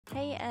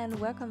Hey and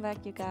welcome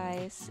back, you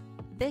guys.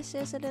 This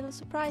is a little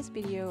surprise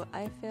video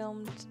I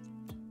filmed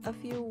a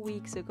few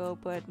weeks ago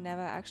but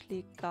never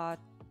actually got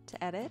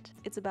to edit.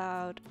 It's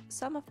about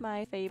some of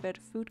my favorite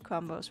food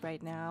combos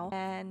right now,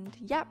 and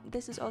yeah,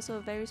 this is also a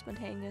very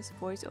spontaneous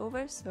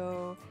voiceover,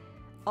 so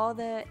all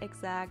the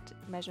exact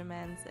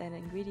measurements and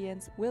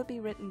ingredients will be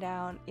written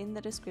down in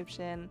the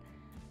description.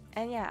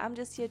 And yeah, I'm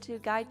just here to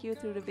guide you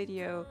through the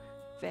video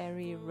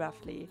very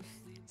roughly.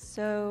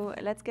 So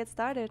let's get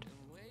started.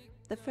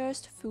 The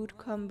first food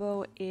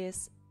combo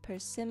is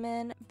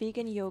persimmon,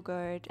 vegan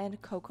yogurt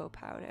and cocoa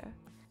powder.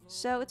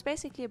 So it's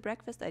basically a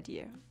breakfast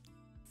idea.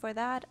 For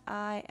that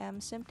I am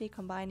simply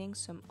combining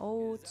some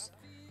oats,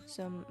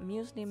 some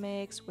muesli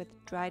mix with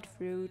dried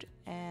fruit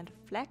and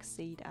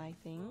flaxseed, I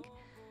think,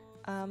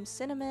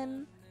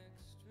 cinnamon,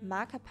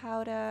 maca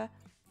powder,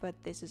 but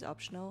this is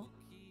optional,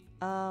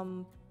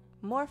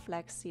 more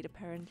flaxseed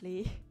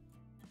apparently,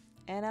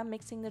 and I'm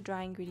mixing the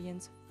dry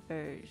ingredients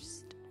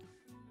first.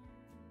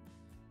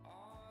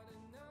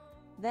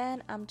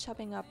 Then I'm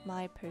chopping up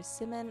my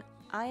persimmon.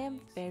 I am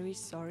very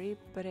sorry,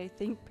 but I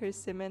think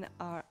persimmon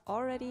are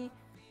already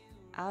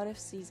out of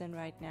season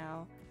right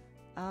now.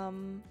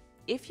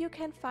 If you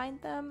can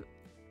find them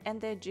and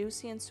they're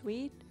juicy and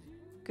sweet,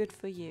 good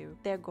for you.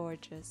 They're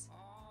gorgeous.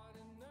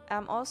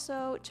 I'm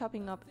also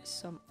chopping up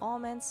some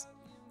almonds,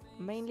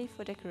 mainly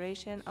for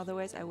decoration,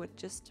 otherwise I would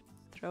just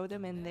throw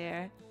them in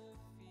there.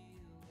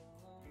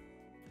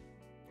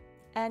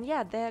 And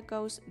yeah, there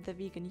goes the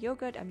vegan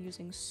yogurt. I'm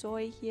using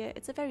soy here.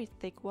 It's a very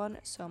thick one,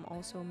 so I'm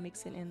also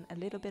mixing in a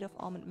little bit of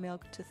almond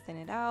milk to thin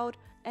it out.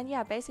 And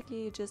yeah,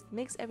 basically you just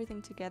mix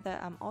everything together.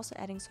 I'm also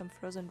adding some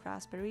frozen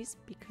raspberries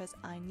because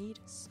I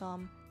need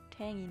some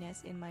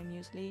tanginess in my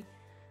muesli.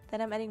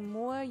 Then I'm adding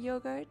more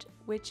yogurt,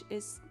 which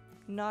is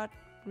not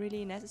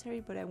really necessary,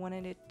 but I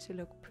wanted it to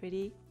look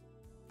pretty.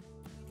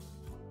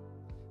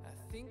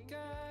 I think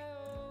I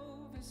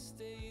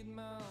overstayed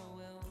my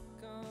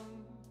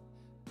welcome.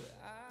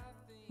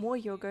 More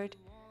yogurt,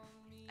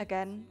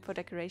 again for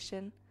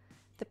decoration,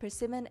 the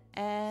persimmon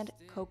and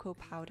cocoa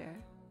powder,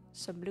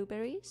 some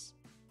blueberries,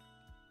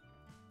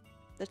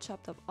 the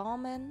chopped up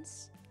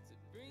almonds,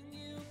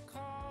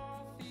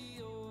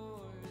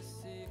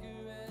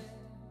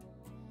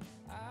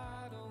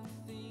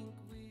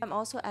 I'm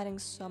also adding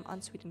some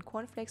unsweetened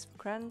cornflakes for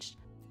crunch,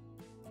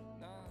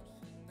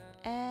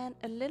 and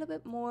a little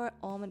bit more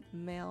almond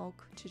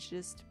milk to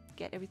just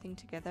get everything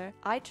together.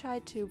 I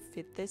tried to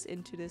fit this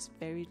into this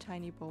very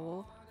tiny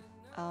bowl,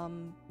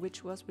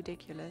 which was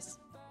ridiculous,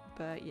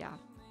 but yeah,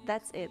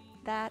 that's it.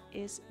 That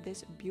is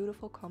this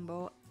beautiful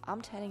combo.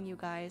 I'm telling you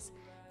guys,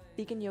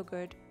 vegan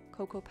yogurt,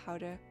 cocoa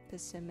powder,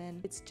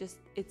 persimmon,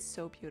 it's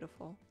so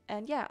beautiful.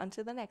 And yeah,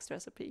 until the next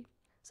recipe.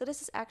 So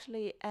this is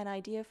actually an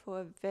idea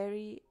for a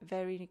very,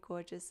 very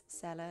gorgeous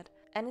salad,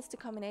 and it's the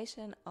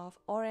combination of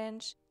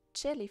orange,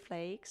 chili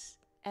flakes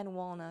and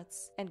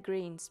walnuts and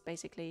greens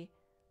basically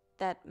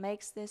that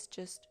makes this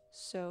just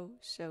so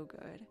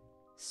good.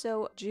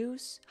 So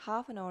juice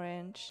half an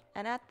orange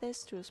and add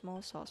this to a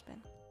small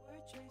saucepan.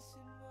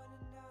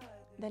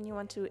 Then you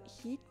want to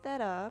heat that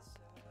up.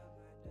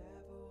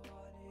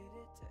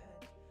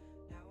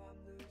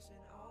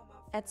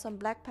 Add some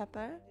black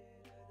pepper,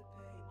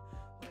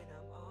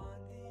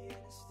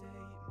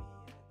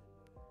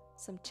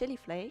 some chili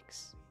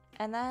flakes,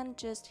 and then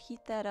just heat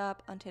that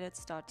up until it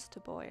starts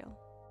to boil.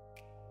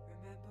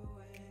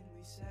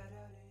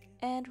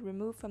 And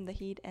remove from the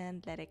heat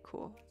and let it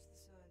cool.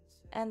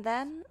 And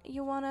then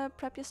you want to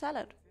prep your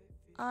salad.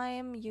 I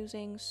am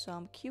using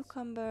some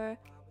cucumber,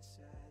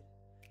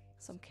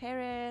 some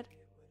carrot,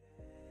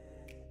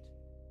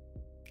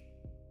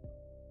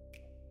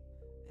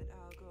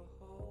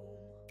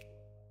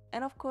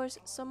 and of course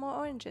some more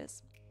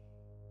oranges.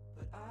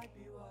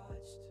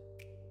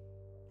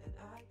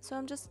 So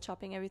I'm just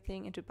chopping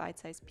everything into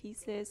bite-sized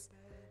pieces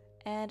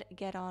and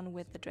get on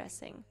with the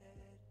dressing.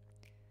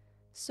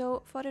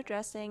 So for the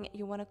dressing,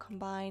 you want to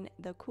combine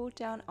the cooled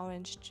down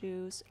orange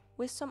juice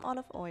with some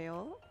olive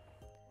oil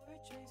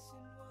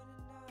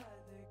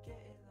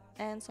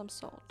and some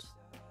salt.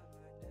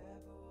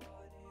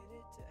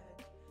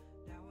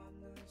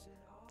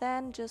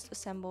 Then just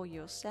assemble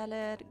your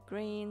salad,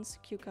 greens,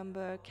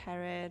 cucumber,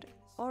 carrot,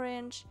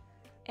 orange,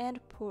 and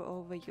pour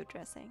over your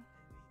dressing.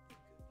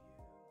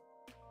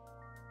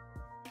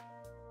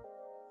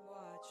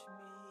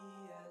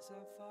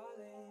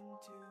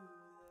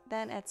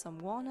 Then add some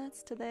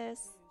walnuts to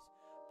this,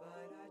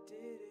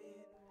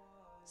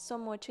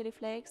 some more chili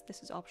flakes.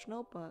 This is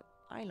optional, but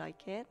I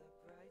like it.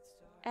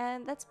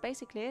 And that's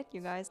basically it,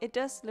 you guys. It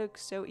does look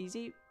so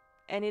easy,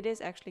 and it is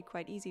actually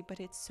quite easy,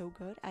 but it's so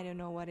good. I don't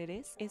know what it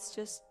is.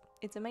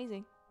 It's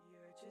amazing.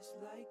 You're just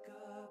like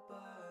a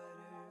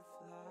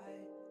butterfly.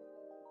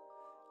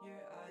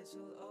 Your eyes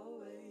will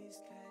always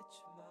catch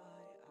my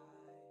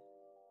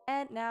eye.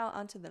 And now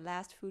onto the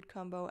last food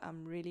combo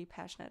I'm really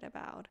passionate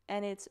about,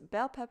 and it's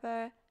bell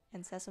pepper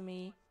and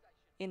sesame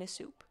in a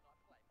soup,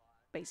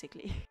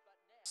 basically.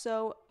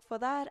 So for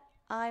that,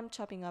 I'm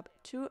chopping up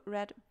 2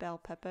 red bell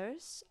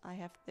peppers. I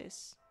have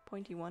this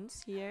pointy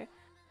ones here.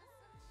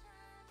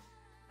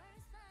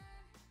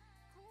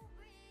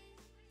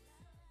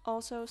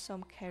 Also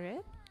some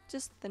carrot,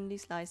 just thinly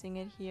slicing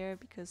it here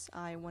because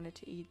I wanted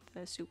to eat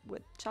the soup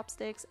with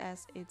chopsticks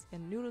as it's a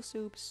noodle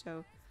soup,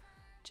 so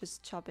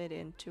just chop it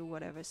into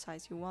whatever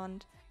size you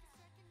want.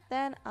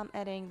 Then I'm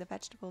adding the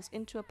vegetables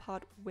into a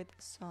pot with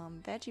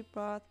some veggie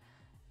broth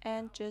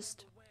and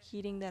just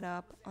heating that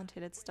up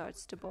until it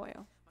starts to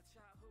boil.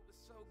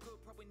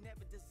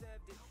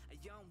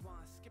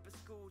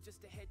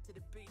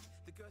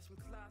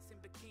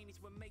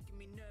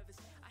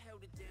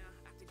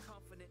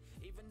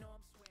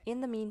 In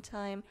the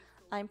meantime,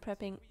 I'm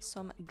prepping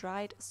some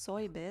dried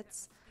soy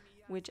bits,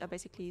 which are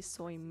basically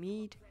soy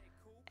meat.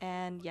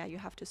 And yeah, you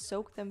have to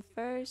soak them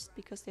first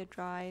because they're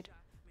dried.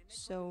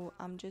 So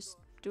I'm just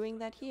doing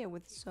that here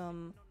with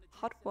some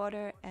hot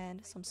water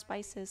and some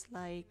spices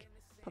like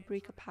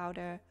paprika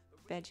powder,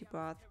 veggie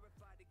broth,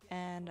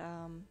 and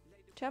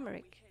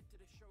turmeric.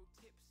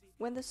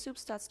 When the soup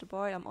starts to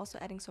boil, I'm also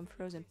adding some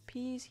frozen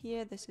peas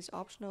here. This is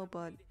optional,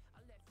 but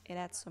it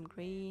adds some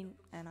green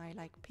and I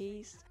like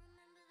peas.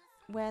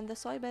 When the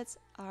soy bits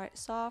are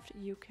soft,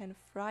 you can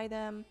fry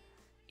them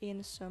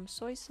in some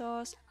soy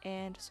sauce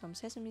and some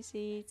sesame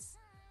seeds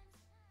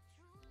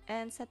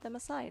and set them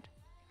aside.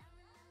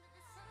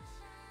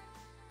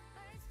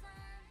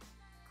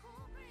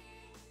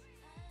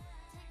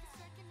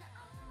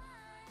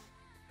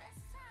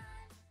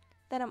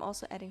 Then I'm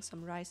also adding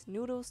some rice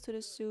noodles to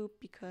the soup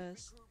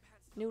because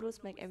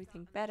noodles make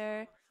everything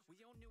better,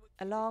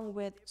 along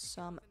with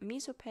some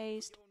miso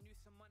paste,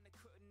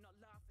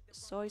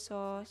 soy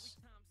sauce,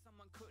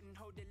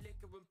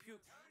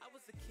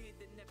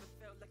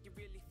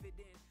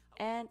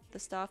 and the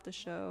star of the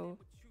show,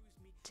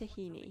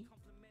 tahini.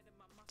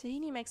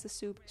 Tahini makes the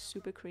soup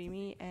super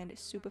creamy and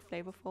super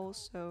flavorful,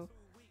 so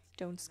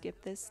don't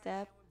skip this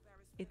step.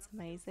 It's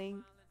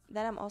amazing.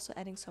 Then I'm also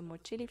adding some more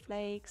chili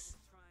flakes,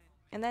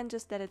 and then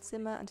just let it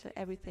simmer until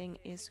everything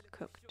is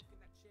cooked.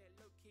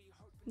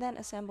 Then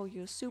assemble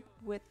your soup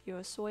with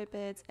your soy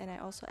bits, and I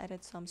also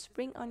added some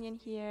spring onion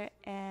here,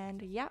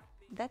 and yeah,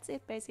 that's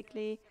it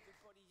basically.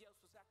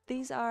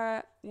 These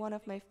are one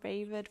of my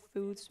favorite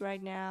foods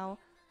right now.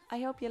 I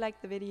hope you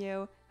liked the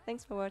video.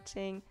 Thanks for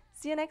watching.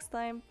 See you next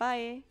time.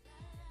 Bye!